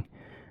thanksgiving,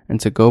 and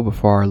to go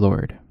before our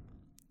Lord.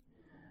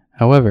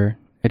 However,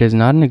 it is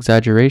not an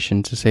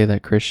exaggeration to say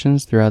that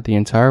Christians throughout the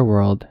entire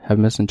world have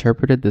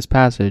misinterpreted this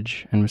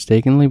passage and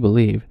mistakenly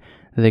believe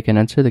that they can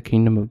enter the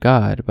kingdom of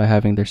God by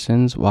having their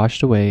sins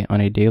washed away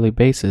on a daily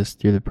basis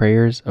through the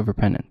prayers of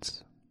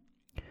repentance.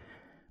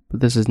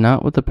 But this is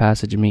not what the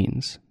passage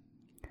means.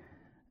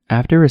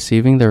 After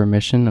receiving the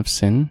remission of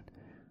sin,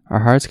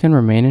 our hearts can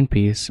remain in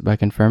peace by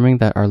confirming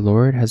that our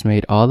Lord has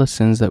made all the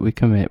sins that we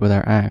commit with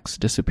our acts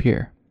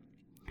disappear.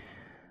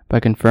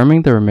 By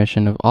confirming the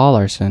remission of all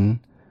our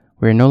sin,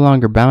 we are no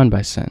longer bound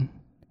by sin.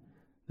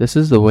 This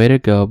is the way to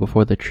go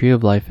before the tree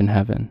of life in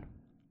heaven.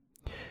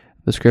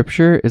 The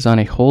scripture is on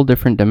a whole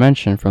different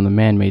dimension from the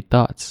man-made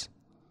thoughts.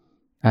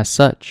 As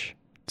such,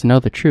 to know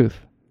the truth,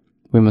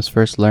 we must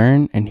first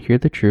learn and hear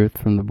the truth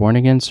from the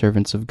born-again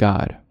servants of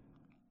God.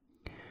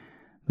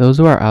 Those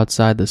who are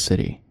outside the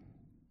city.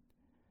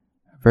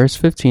 Verse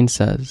 15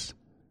 says,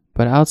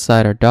 "But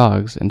outside are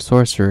dogs and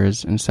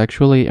sorcerers and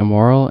sexually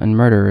immoral and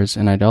murderers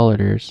and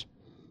idolaters,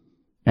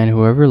 and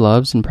whoever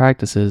loves and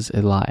practices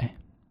a lie."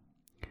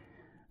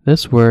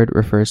 This word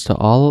refers to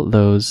all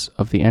those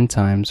of the end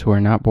times who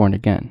are not born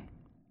again.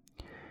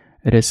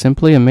 It is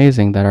simply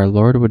amazing that our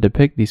Lord would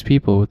depict these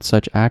people with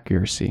such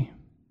accuracy.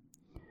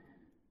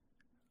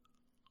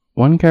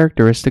 One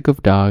characteristic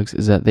of dogs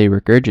is that they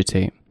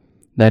regurgitate.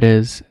 That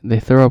is, they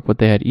throw up what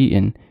they had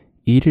eaten,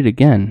 eat it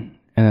again,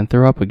 and then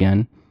throw up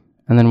again,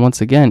 and then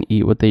once again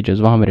eat what they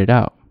just vomited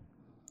out.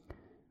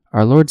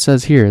 Our Lord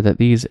says here that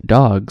these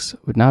dogs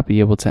would not be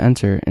able to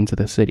enter into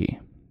the city.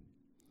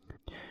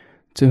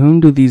 To whom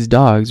do these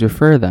dogs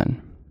refer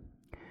then?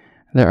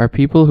 There are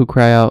people who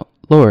cry out,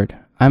 "Lord,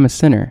 I'm a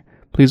sinner,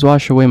 please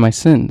wash away my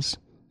sins,"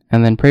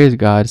 and then praise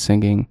God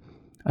singing,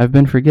 "I've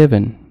been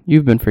forgiven,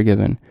 you've been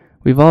forgiven,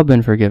 we've all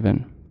been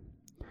forgiven."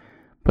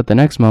 But the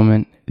next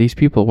moment, these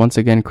people once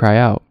again cry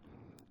out,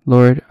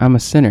 "Lord, I'm a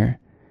sinner.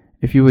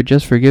 If you would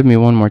just forgive me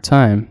one more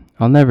time,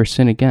 I'll never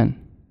sin again."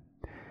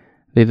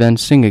 They then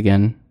sing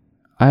again,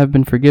 "I have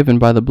been forgiven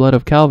by the blood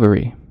of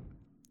Calvary."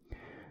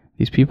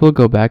 These people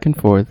go back and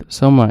forth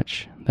so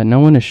much that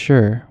no one is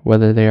sure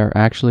whether they are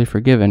actually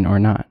forgiven or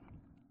not.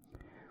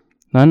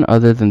 None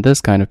other than this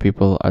kind of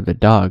people are the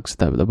dogs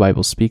that the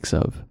Bible speaks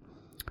of.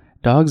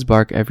 Dogs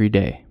bark every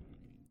day.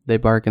 They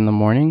bark in the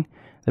morning,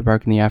 they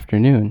bark in the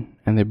afternoon,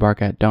 and they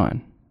bark at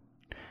dawn.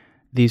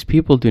 These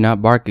people do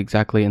not bark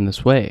exactly in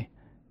this way,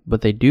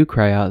 but they do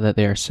cry out that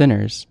they are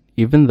sinners,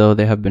 even though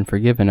they have been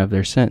forgiven of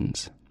their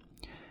sins.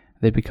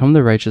 They become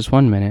the righteous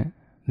one minute,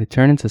 they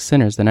turn into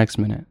sinners the next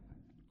minute.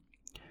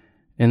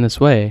 In this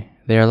way,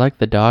 they are like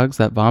the dogs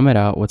that vomit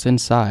out what's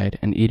inside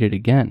and eat it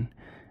again,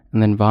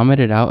 and then vomit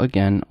it out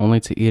again only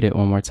to eat it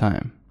one more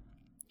time.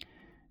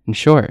 In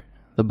short,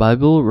 the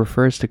Bible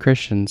refers to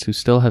Christians who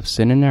still have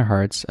sin in their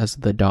hearts as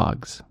the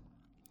dogs.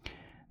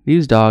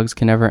 These dogs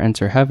can never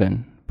enter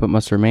heaven, but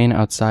must remain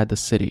outside the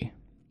city.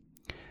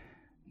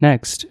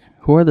 Next,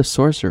 who are the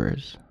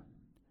sorcerers?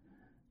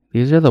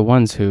 These are the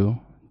ones who,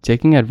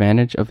 taking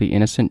advantage of the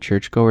innocent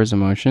churchgoers'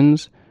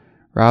 emotions,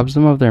 robs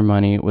them of their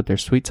money with their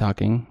sweet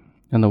talking,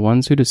 and the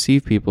ones who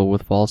deceive people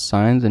with false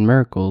signs and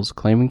miracles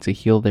claiming to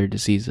heal their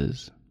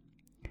diseases.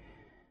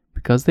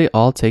 Because they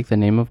all take the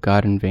name of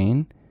God in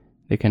vain,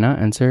 they cannot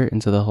enter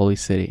into the holy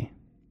city.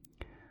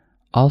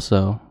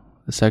 Also,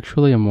 the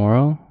sexually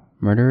immoral,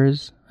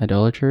 murderers,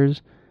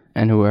 idolaters,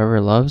 and whoever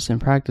loves and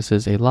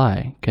practices a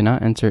lie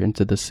cannot enter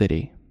into the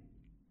city.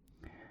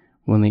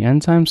 When the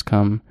end times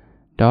come,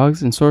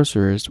 dogs and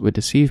sorcerers would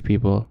deceive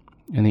people,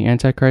 and the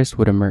Antichrist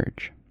would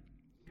emerge.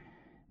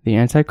 The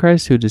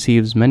Antichrist, who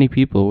deceives many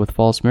people with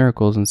false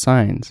miracles and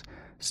signs,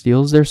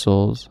 steals their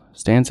souls,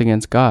 stands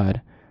against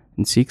God,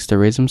 and seeks to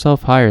raise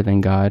himself higher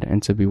than God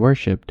and to be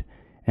worshipped,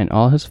 and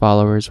all his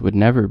followers would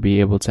never be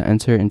able to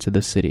enter into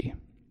the city.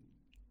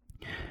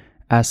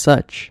 As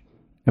such,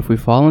 if we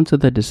fall into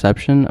the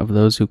deception of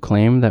those who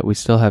claim that we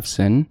still have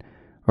sin,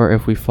 or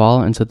if we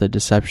fall into the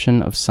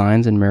deception of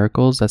signs and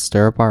miracles that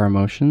stir up our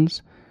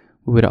emotions,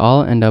 we would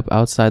all end up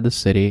outside the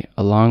city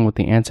along with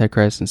the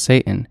Antichrist and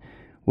Satan,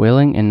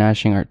 wailing and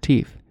gnashing our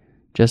teeth,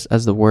 just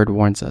as the word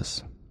warns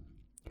us.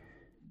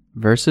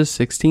 Verses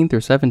 16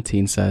 through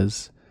 17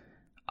 says,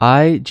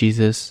 I,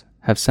 Jesus,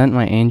 have sent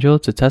my angel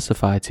to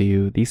testify to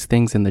you these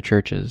things in the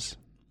churches.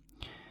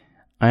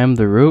 I am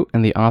the root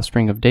and the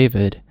offspring of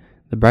David,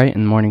 the bright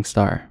and morning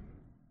star.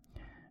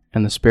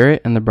 And the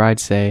Spirit and the bride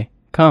say,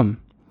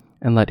 Come,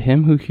 and let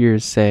him who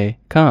hears say,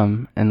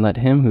 Come, and let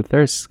him who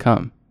thirsts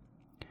come.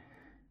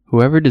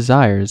 Whoever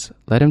desires,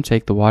 let him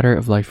take the water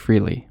of life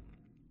freely.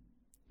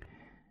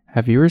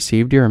 Have you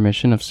received your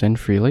remission of sin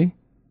freely?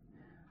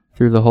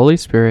 Through the Holy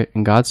Spirit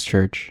and God's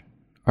church,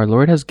 our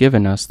Lord has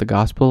given us the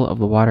gospel of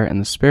the water and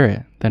the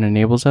Spirit that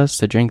enables us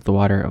to drink the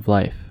water of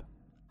life.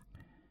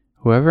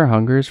 Whoever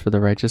hungers for the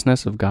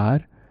righteousness of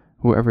God,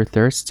 whoever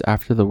thirsts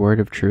after the word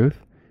of truth,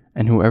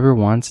 and whoever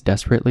wants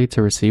desperately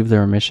to receive the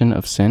remission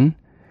of sin,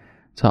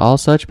 to all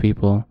such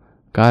people,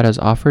 God has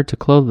offered to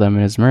clothe them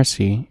in his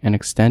mercy and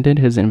extended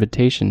his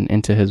invitation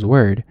into his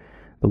word,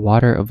 the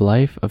water of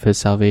life of his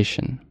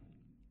salvation.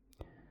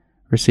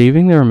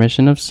 Receiving the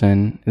remission of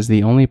sin is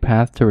the only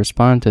path to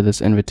respond to this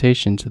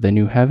invitation to the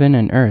new heaven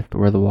and earth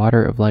where the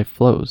water of life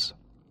flows.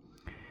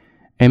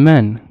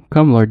 Amen.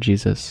 Come, Lord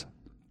Jesus.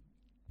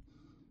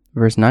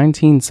 Verse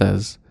 19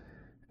 says,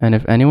 And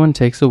if anyone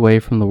takes away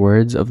from the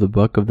words of the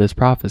book of this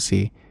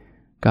prophecy,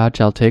 God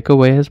shall take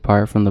away his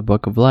part from the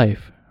book of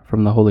life,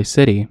 from the holy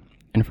city,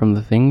 and from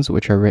the things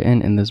which are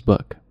written in this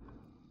book.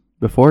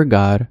 Before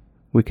God,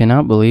 we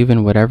cannot believe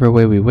in whatever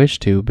way we wish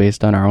to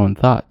based on our own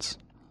thoughts.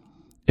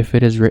 If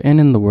it is written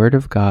in the Word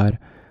of God,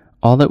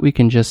 all that we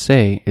can just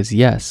say is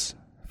yes,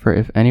 for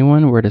if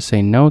anyone were to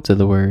say no to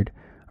the word,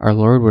 our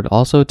Lord would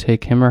also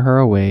take him or her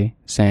away,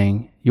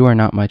 saying, You are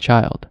not my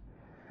child.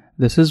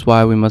 This is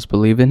why we must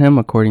believe in him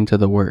according to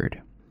the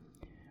Word.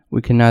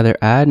 We can neither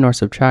add nor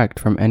subtract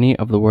from any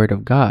of the Word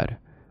of God,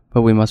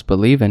 but we must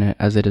believe in it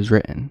as it is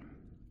written.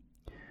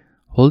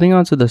 Holding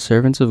on to the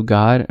servants of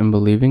God and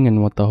believing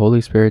in what the Holy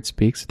Spirit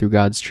speaks through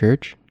God's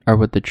church are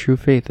what the true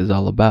faith is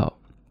all about.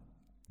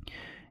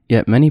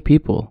 Yet many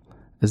people,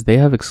 as they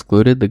have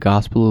excluded the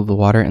gospel of the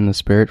water and the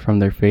Spirit from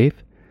their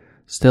faith,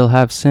 still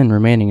have sin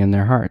remaining in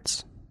their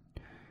hearts.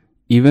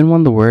 Even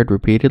when the Word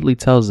repeatedly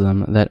tells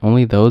them that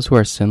only those who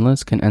are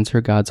sinless can enter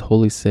God's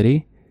holy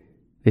city,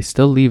 they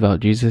still leave out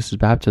Jesus'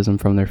 baptism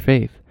from their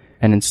faith,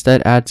 and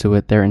instead add to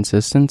it their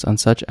insistence on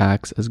such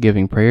acts as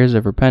giving prayers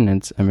of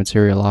repentance and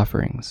material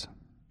offerings.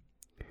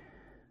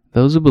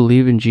 Those who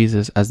believe in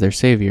Jesus as their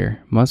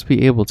Savior must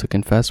be able to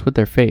confess with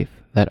their faith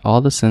that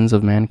all the sins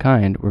of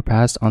mankind were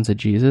passed on to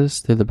Jesus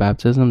through the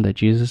baptism that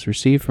Jesus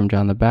received from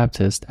John the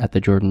Baptist at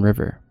the Jordan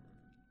River.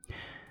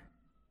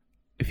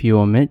 If you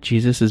omit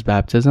Jesus'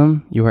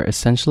 baptism, you are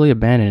essentially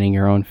abandoning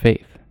your own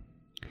faith.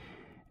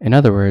 In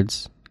other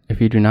words,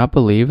 if you do not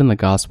believe in the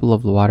gospel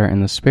of the water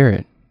and the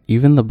Spirit,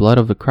 even the blood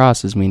of the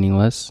cross is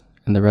meaningless,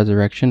 and the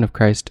resurrection of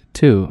Christ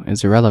too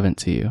is irrelevant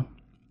to you.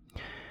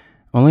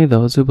 Only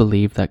those who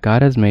believe that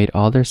God has made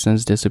all their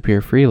sins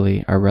disappear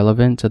freely are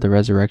relevant to the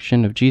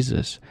resurrection of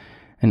Jesus,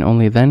 and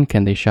only then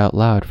can they shout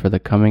loud for the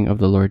coming of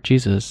the Lord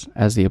Jesus,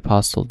 as the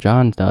Apostle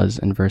John does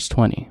in verse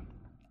 20.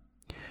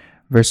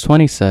 Verse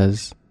 20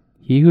 says,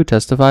 He who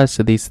testifies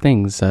to these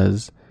things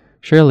says,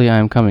 Surely I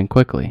am coming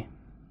quickly.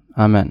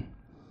 Amen.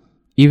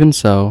 Even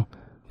so,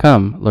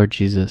 come, Lord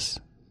Jesus.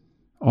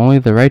 Only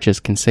the righteous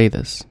can say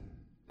this.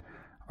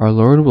 Our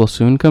Lord will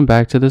soon come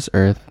back to this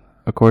earth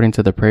according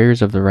to the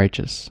prayers of the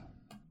righteous.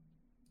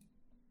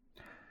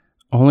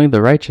 Only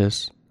the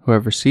righteous, who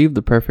have received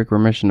the perfect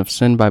remission of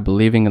sin by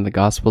believing in the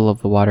gospel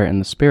of the water and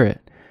the Spirit,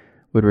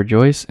 would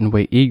rejoice and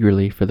wait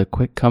eagerly for the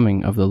quick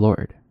coming of the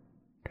Lord.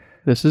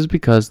 This is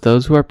because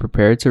those who are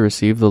prepared to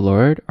receive the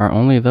Lord are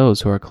only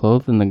those who are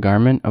clothed in the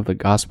garment of the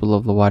gospel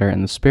of the water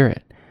and the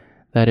Spirit,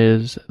 that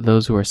is,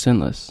 those who are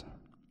sinless.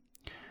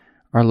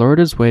 Our Lord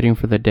is waiting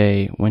for the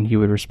day when he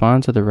would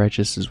respond to the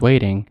righteous'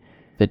 waiting,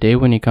 the day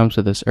when he comes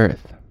to this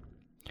earth.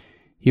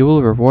 He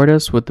will reward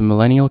us with the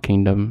millennial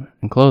kingdom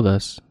and clothe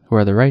us, who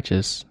are the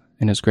righteous,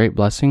 in his great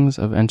blessings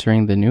of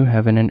entering the new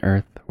heaven and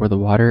earth where the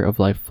water of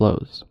life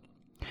flows.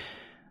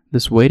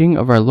 This waiting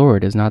of our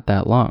Lord is not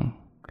that long.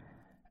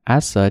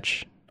 As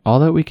such, all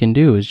that we can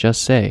do is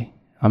just say,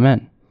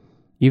 Amen.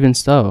 Even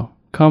so,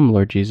 come,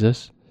 Lord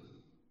Jesus.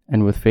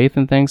 And with faith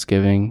and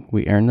thanksgiving,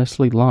 we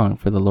earnestly long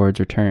for the Lord's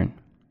return.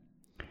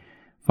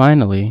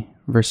 Finally,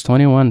 verse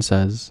 21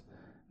 says,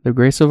 The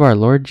grace of our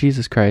Lord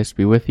Jesus Christ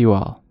be with you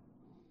all.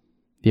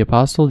 The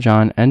Apostle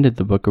John ended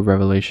the book of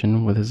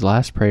Revelation with his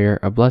last prayer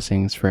of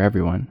blessings for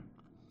everyone.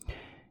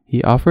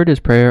 He offered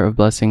his prayer of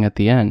blessing at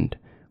the end,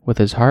 with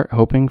his heart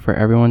hoping for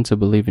everyone to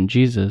believe in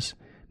Jesus,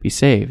 be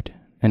saved,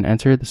 and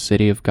enter the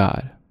city of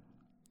God.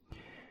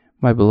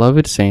 My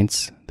beloved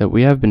saints, that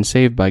we have been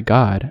saved by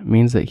God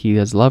means that He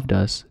has loved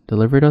us,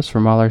 delivered us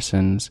from all our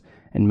sins,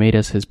 and made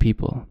us His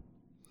people.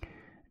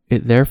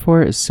 It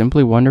therefore is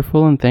simply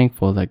wonderful and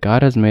thankful that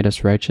God has made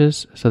us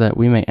righteous so that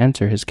we may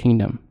enter His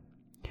kingdom.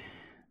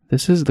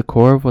 This is the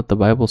core of what the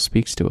Bible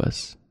speaks to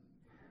us.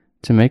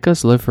 To make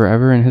us live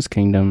forever in His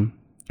kingdom,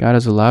 God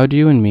has allowed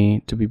you and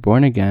me to be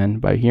born again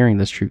by hearing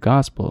this true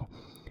gospel,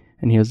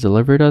 and He has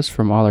delivered us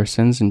from all our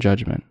sins and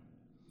judgment.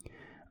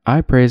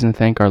 I praise and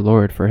thank our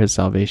Lord for His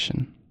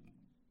salvation.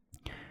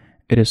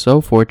 It is so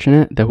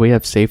fortunate that we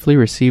have safely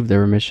received the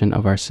remission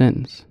of our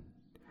sins.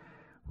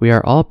 We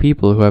are all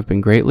people who have been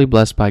greatly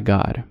blessed by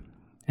God,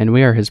 and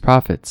we are His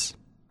prophets.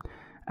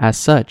 As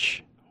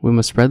such, we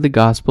must spread the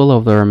gospel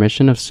of the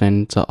remission of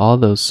sin to all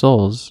those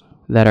souls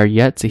that are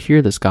yet to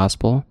hear this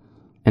gospel,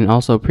 and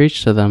also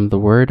preach to them the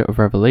word of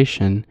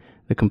revelation,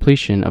 the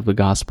completion of the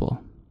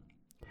gospel.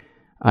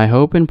 I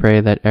hope and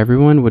pray that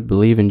everyone would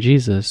believe in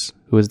Jesus,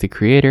 who is the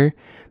Creator,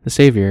 the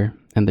Savior,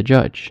 and the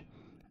Judge,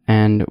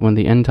 and when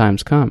the end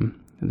times come,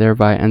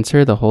 thereby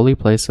enter the holy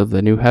place of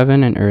the new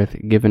heaven and earth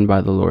given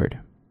by the Lord.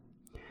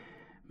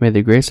 May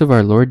the grace of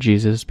our Lord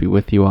Jesus be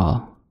with you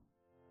all.